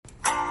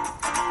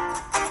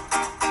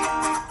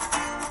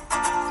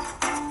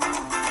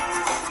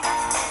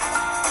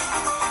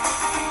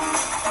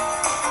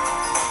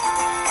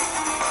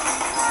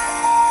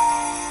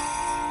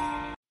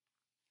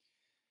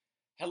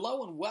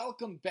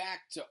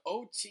to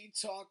OT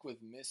Talk with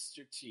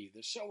Mr. T,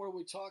 the show where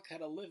we talk how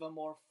to live a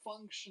more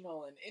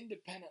functional and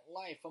independent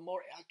life, a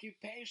more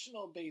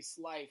occupational based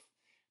life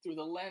through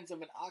the lens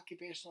of an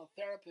occupational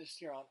therapist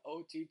here on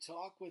OT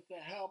Talk with the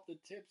help, the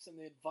tips, and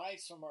the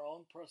advice from our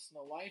own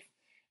personal life.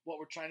 What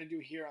we're trying to do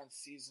here on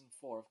season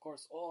 4. Of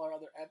course, all our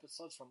other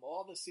episodes from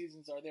all the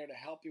seasons are there to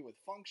help you with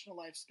functional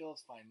life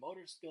skills, fine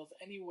motor skills,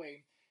 any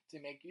way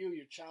to make you,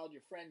 your child,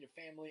 your friend, your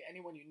family,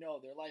 anyone you know,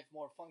 their life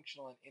more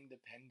functional and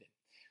independent.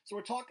 So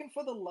we're talking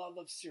for the love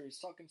of series,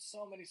 talking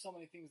so many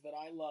things that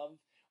I love,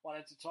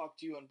 wanted to talk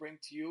to you and bring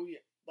to you.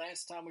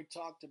 Last time we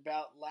talked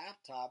about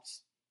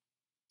laptops.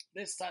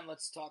 This time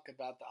let's talk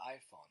about the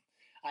iPhone.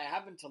 I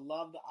happen to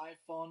love the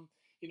iPhone.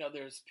 You know,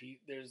 there's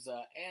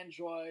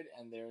Android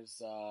and there's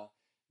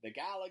the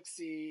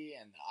Galaxy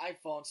and the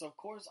iPhone. So of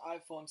course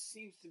iPhone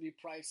seems to be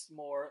priced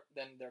more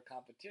than their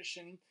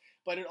competition,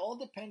 but it all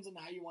depends on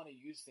how you want to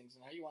use things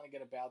and how you want to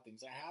get about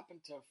things. I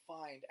happen to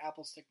find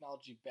Apple's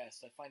technology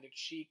best. I find it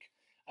chic.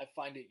 I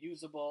find it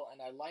usable,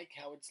 and I like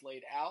how it's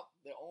laid out.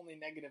 The only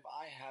negative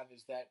I have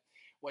is that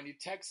when you're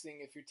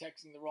texting, if you're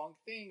texting the wrong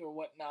thing or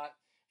whatnot,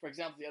 for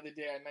example, the other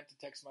day I meant to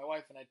text my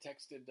wife and I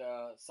texted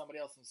somebody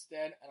else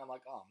instead, and I'm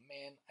like, oh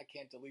man, I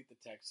can't delete the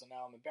text. So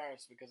now I'm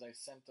embarrassed because I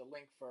sent a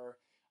link for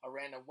a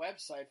random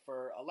website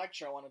for a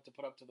lecture I wanted to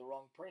put up to the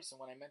wrong person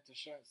when I meant to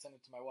send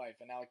it to my wife,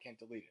 and now I can't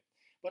delete it.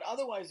 But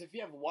otherwise, if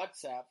you have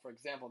WhatsApp, for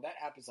example,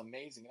 that app is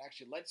amazing. It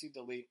actually lets you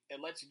delete.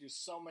 It lets you do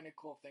so many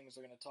cool things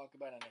we're going to talk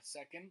about in a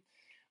second.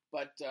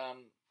 But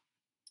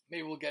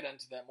maybe we'll get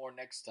into that more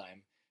next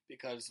time,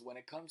 because when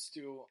it comes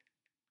to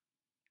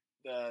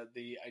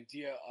the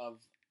idea of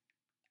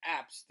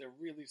apps, they're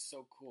really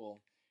so cool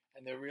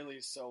and they're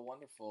really so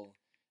wonderful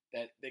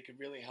that they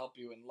could really help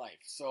you in life.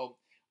 So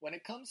when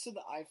it comes to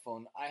the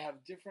iPhone, I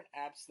have different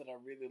apps that I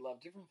really love,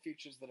 different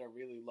features that I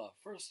really love.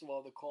 First of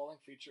all, the calling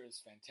feature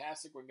is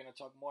fantastic. We're going to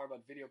talk more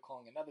about video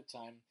calling another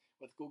time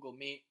with Google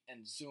Meet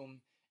and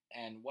Zoom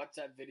and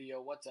WhatsApp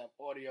video, WhatsApp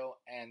audio,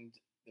 and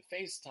the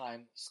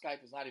FaceTime.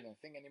 Skype is not even a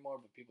thing anymore,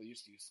 but people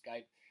used to use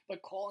Skype.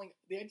 But calling,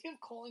 the idea of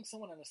calling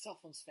someone on a cell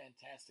phone is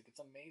fantastic.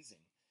 It's amazing.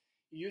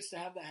 You used to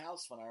have the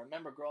house phone. I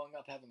remember growing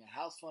up having a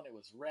house phone. It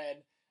was red,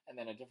 and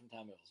then a different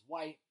time it was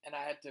white, and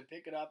I had to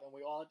pick it up, and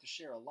we all had to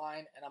share a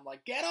line, and I'm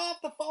like, get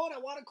off the phone, I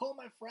want to call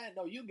my friend.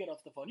 No, you get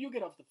off the phone, you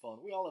get off the phone.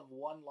 We all have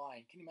one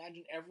line. Can you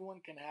imagine everyone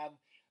can have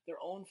their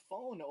own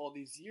phone all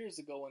these years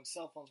ago when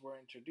cell phones were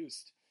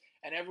introduced?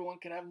 And everyone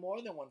can have more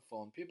than one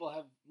phone. People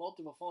have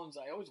multiple phones.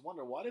 I always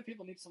wonder, why do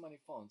people need so many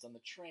phones? On the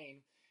train,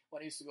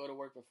 when I used to go to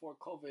work before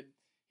COVID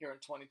here in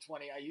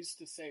 2020, I used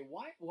to say,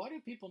 why do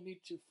people need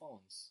two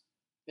phones?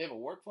 They have a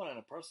work phone and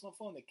a personal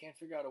phone. They can't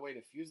figure out a way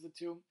to fuse the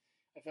two.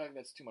 I feel like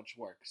that's too much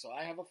work. So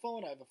I have a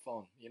phone,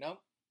 you know?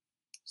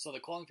 So the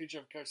calling feature,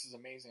 of course, is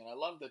amazing. And I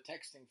love the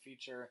texting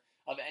feature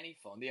of any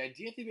phone. The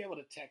idea to be able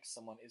to text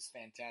someone is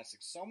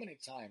fantastic. So many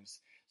times,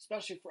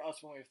 especially for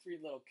us when we have 3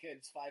 little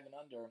kids, 5 and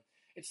under,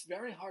 it's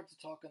very hard to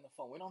talk on the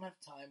phone. We don't have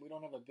time. We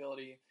don't have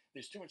ability.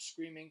 There's too much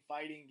screaming,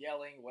 fighting,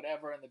 yelling,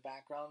 whatever in the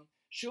background.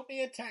 Shoot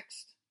me a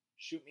text.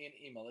 Shoot me an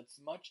email. It's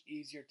much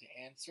easier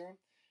to answer,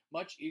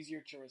 much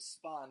easier to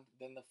respond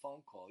than the phone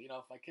call. You know,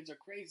 if my kids are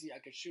crazy, I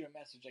could shoot a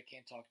message. I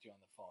can't talk to you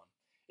on the phone.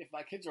 If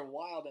my kids are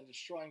wild and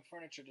destroying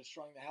furniture,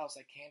 destroying the house,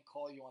 I can't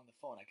call you on the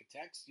phone. I could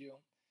text you.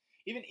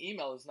 Even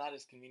email is not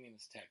as convenient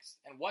as text.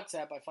 And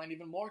WhatsApp I find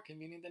even more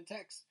convenient than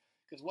text,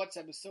 because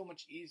WhatsApp is so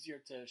much easier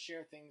to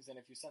share things, and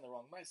if you send the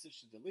wrong message,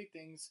 to delete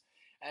things.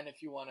 And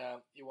if you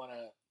wanna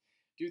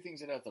do things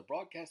that have the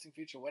broadcasting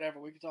feature, whatever,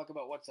 we could talk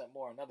about WhatsApp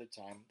more another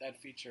time.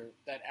 That feature,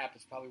 that app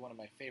is probably one of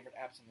my favorite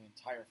apps on the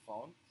entire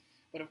phone.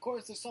 But of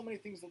course, there's so many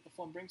things that the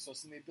phone brings to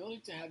us, and the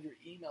ability to have your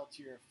email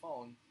to your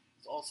phone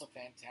is also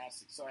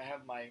fantastic. So I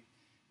have my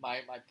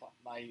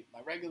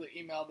regular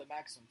email, the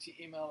Maximum T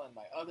email, and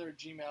my other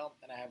Gmail,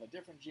 and I have a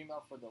different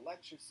Gmail for the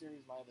lecture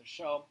series, my other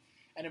show,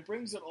 and it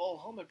brings it all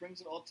home. It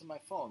brings it all to my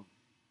phone.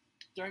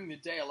 During the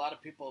day, a lot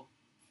of people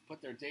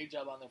put their day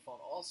job on their phone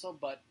also,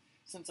 but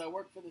since I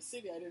work for the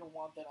city, I didn't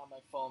want that on my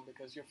phone,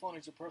 because your phone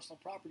is your personal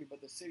property, but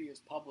the city is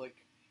public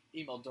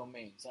email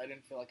domain. So I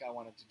didn't feel like I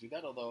wanted to do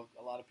that, although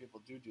a lot of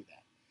people do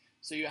that.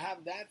 So you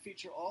have that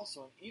feature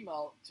also. An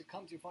email to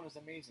come to your phone is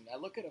amazing. I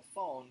look at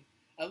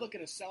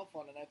a cell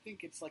phone, and I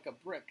think it's like a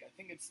brick. I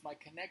think it's my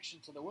connection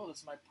to the world.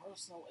 It's my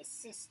personal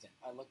assistant.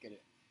 I look at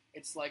it.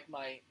 It's like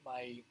my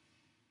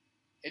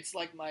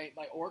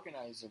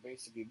organizer,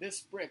 basically.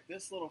 This brick,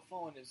 this little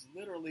phone is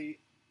literally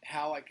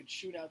how I could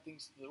shoot out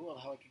things to the world,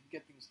 how I could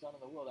get things done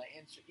in the world. I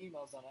answer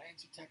emails on it, I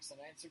answer texts on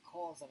it, I answer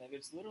calls on it.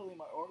 It's literally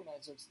my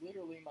organizer. It's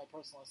literally my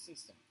personal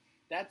assistant.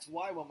 That's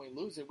why when we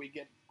lose it, we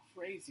get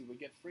crazy. We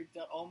get freaked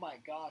out. Oh my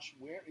gosh,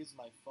 where is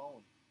my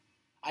phone?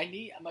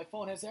 My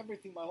phone has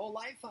everything, my whole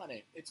life on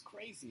it. It's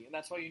crazy. And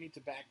that's why you need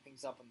to back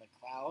things up in the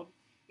cloud.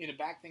 You need to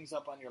back things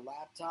up on your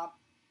laptop.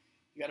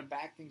 You got to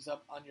back things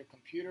up on your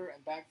computer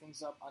and back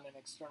things up on an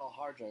external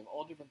hard drive.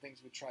 All different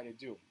things we try to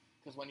do.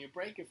 Because when you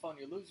break your phone,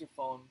 you lose your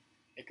phone,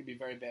 it could be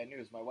very bad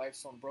news. My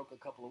wife's phone broke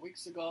a couple of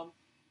weeks ago,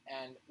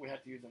 and we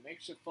had to use a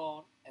makeshift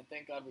phone. And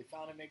thank God we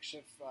found a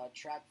makeshift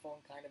track phone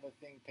kind of a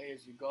thing, pay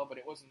as you go. But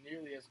it wasn't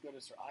nearly as good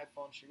as her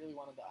iPhone. She really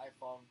wanted the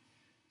iPhone,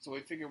 so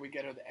we figured we'd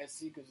get her the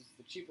SE because it's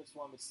the cheapest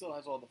one, but still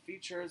has all the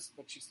features.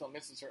 But she still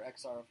misses her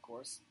XR, of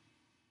course.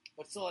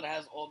 But still, it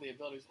has all the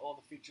abilities, all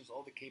the features,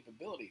 all the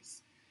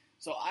capabilities.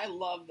 So I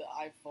love the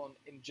iPhone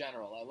in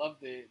general. I love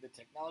the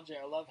technology.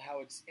 I love how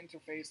it's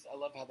interfaced. I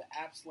love how the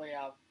apps lay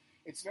out.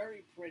 It's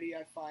very pretty,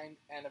 I find.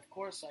 And of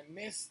course, I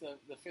miss the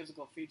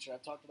physical feature.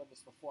 I've talked about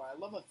this before. I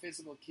love a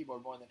physical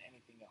keyboard more than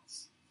anything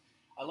else.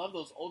 I love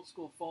those old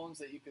school phones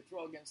that you could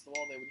throw against the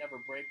wall. They would never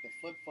break, the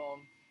flip phone.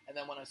 And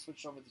then when I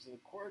switched over to the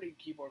QWERTY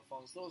keyboard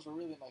phones, those were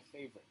really my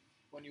favorite.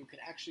 When you could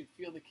actually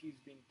feel the keys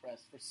being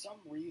pressed. For some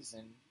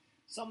reason,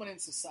 someone in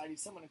society,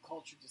 someone in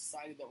culture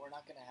decided that we're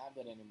not going to have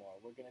that anymore.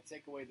 We're going to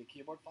take away the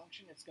keyboard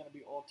function. It's going to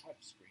be all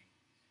touchscreen.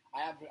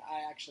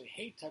 I actually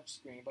hate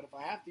touchscreen, but if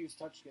I have to use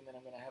touchscreen, then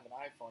I'm going to have an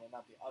iPhone and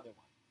not the other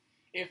one.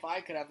 If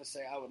I could have a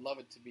say, I would love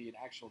it to be an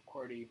actual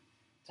QWERTY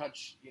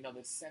touch,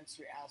 the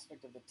sensory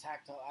aspect of the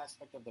tactile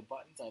aspect of the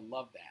buttons. I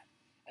love that.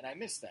 And I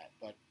miss that,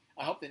 but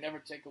I hope they never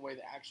take away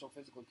the actual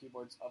physical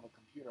keyboards of a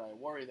computer. I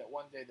worry that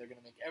one day they're going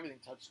to make everything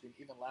touchscreen,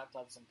 even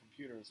laptops and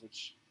computers,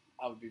 which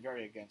I would be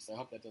very against. I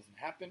hope that doesn't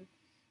happen.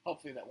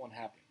 Hopefully that won't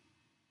happen.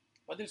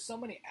 But there's so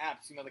many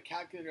apps. The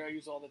calculator I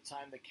use all the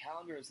time. The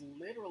calendar is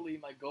literally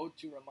my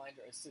go-to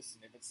reminder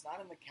assistant. If it's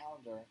not in the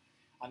calendar,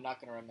 I'm not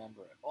going to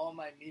remember it. All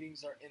my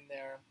meetings are in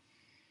there.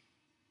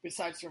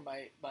 Besides for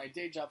my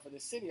day job for the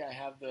city, I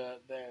have the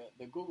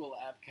Google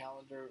app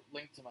calendar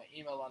linked to my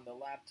email on the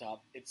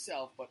laptop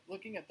itself. But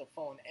looking at the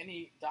phone,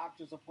 any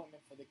doctor's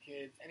appointment for the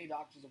kids, any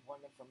doctor's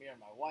appointment for me or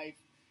my wife,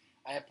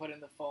 I have put in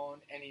the phone.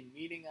 Any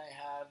meeting I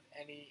have,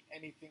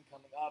 anything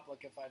coming up,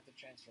 like if I have to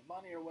transfer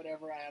money or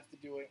whatever, I have to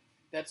do it.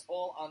 That's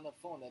all on the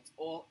phone. That's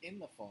all in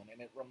the phone.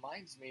 And it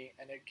reminds me,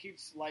 and it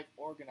keeps life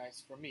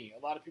organized for me.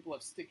 A lot of people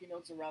have sticky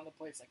notes around the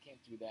place. I can't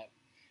do that.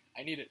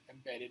 I need it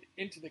embedded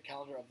into the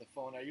calendar of the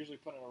phone. I usually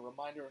put in a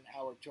reminder an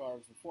hour, 2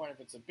 hours before. And if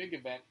it's a big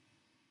event,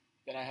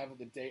 then I have it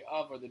the day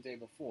of or the day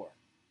before.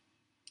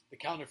 The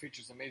calendar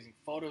features amazing.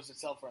 Photos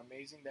itself are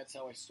amazing. That's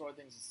how I store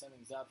things and send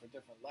things out for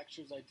different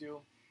lectures I do.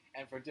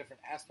 And for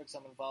different aspects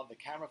I'm involved.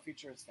 The camera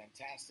feature is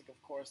fantastic,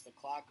 of course. The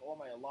clock, all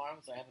my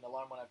alarms. I have an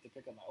alarm when I have to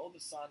pick up my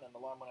oldest son, an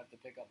alarm when I have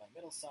to pick up my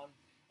middle son,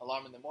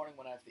 alarm in the morning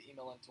when I have to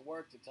email into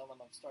work to tell them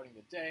I'm starting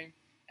the day,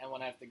 and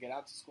when I have to get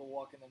out to school,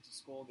 walking them to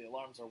school. The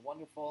alarms are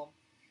wonderful.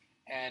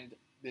 And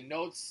the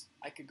notes,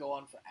 I could go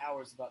on for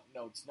hours about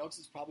notes. Notes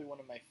is probably one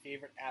of my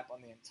favorite app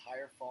on the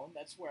entire phone.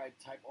 That's where I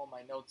type all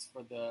my notes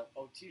for the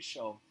OT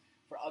show,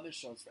 for other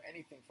shows, for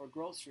anything, for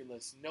grocery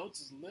lists.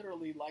 Notes is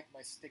literally like my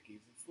stickies.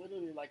 It's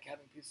literally like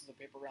having pieces of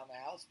paper around the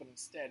house, but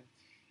instead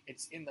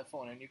it's in the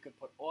phone. And you could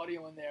put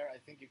audio in there. I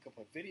think you could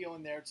put video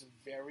in there. It's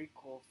a very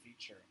cool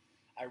feature.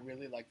 I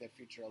really like that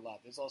feature a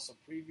lot. There's also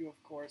preview,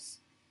 of course,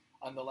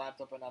 on the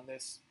laptop and on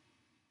this.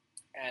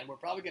 And we're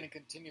probably going to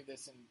continue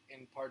this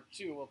in part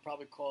 2. We'll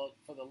probably call it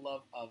For the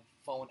Love of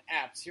Phone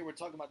Apps. Here we're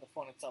talking about the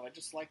phone itself. I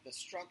just like the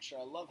structure.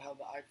 I love how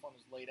the iPhone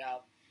is laid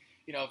out.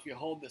 If you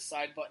hold the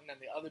side button and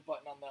the other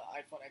button on the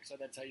iPhone XR,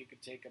 that's how you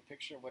could take a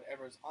picture of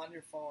whatever is on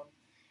your phone.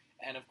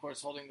 And of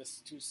course, holding the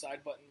 2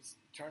 side buttons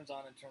turns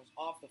on and turns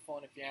off the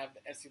phone. If you have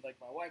the SE like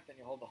my wife, then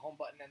you hold the home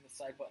button and the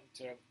side button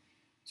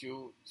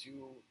to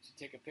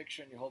take a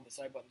picture, and you hold the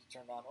side button to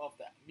turn on off.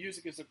 That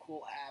music is a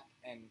cool app,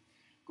 and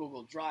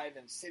Google Drive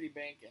and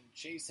Citibank and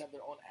Chase have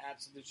their own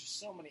apps. So there's just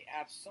so many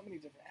apps, so many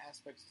different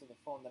aspects to the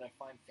phone that I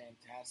find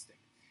fantastic.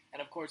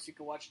 And of course, you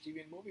can watch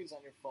TV and movies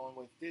on your phone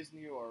with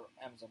Disney or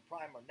Amazon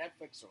Prime or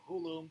Netflix or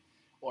Hulu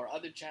or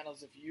other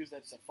channels. If you use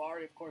that,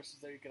 Safari, of course, is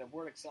there. You can have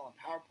Word, Excel, and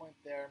PowerPoint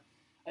there.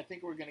 I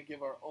think we're going to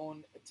give our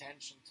own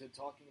attention to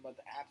talking about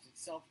the apps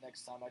itself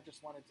next time. I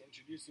just wanted to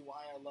introduce you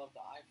why I love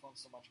the iPhone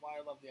so much, why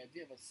I love the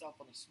idea of a cell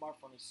phone, a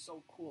smartphone is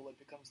so cool. It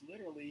becomes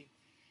literally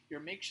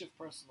your makeshift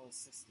personal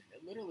assistant.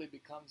 It literally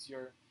becomes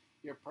your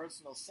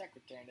personal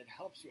secretary, and it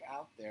helps you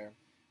out there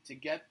to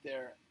get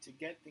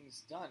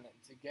things done,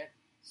 and to get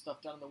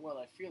stuff done in the world.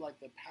 I feel like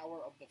the power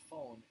of the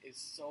phone is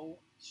so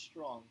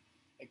strong.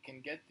 It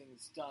can get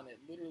things done. It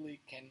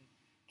literally can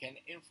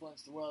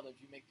influence the world. If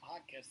you make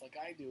podcasts like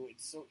I do,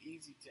 it's so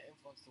easy to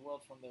influence the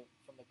world from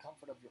the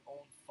comfort of your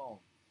own phone.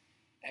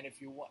 And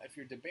if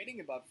you're debating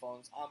about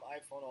phones, I'm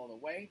iPhone all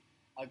the way.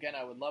 Again,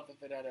 I would love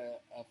if it had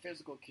a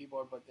physical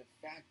keyboard, but the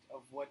fact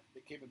of what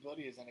the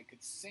capability is, and it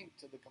could sync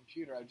to the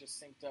computer. I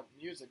just synced up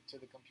music to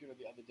the computer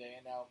the other day,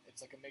 and now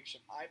it's like a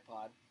makeshift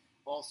iPod.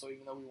 Also,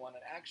 even though we want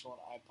an actual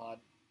iPod,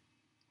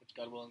 which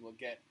God willing we'll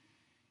get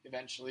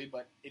eventually,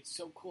 but it's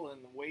so cool.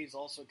 And the Waze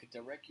also could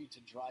direct you to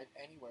drive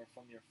anywhere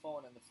from your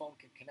phone, and the phone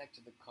can connect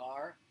to the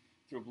car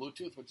through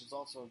Bluetooth, which is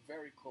also a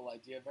very cool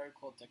idea, very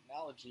cool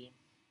technology.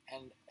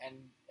 And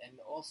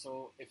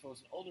also, if it was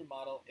an older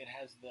model, it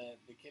has the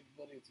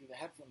capability through the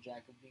headphone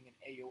jack of being an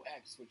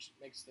AUX, which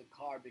makes the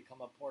car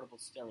become a portable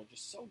stereo.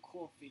 Just so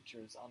cool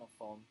features on a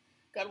phone.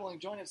 God willing,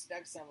 join us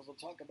next time as we'll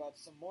talk about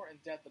some more in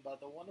depth about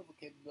the wonderful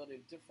capability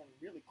of different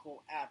really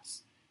cool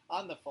apps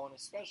on the phone,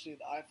 especially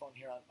the iPhone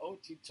here on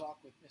OT Talk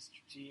with Mr.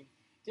 T.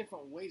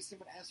 different ways,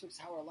 different aspects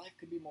how our life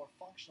could be more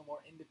functional,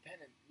 more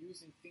independent,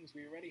 using things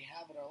we already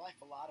have in our life,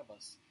 a lot of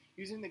us.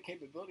 Using the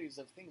capabilities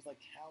of things like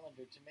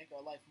calendar to make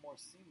our life more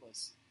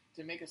seamless,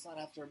 to make us not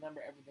have to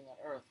remember everything on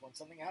earth. When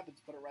something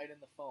happens, put it right in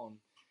the phone,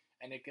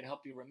 and it can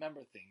help you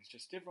remember things.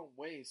 Just different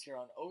ways here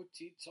on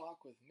OT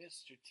Talk with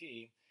Mr.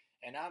 T,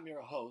 and I'm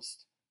your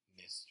host,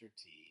 Mr.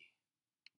 T.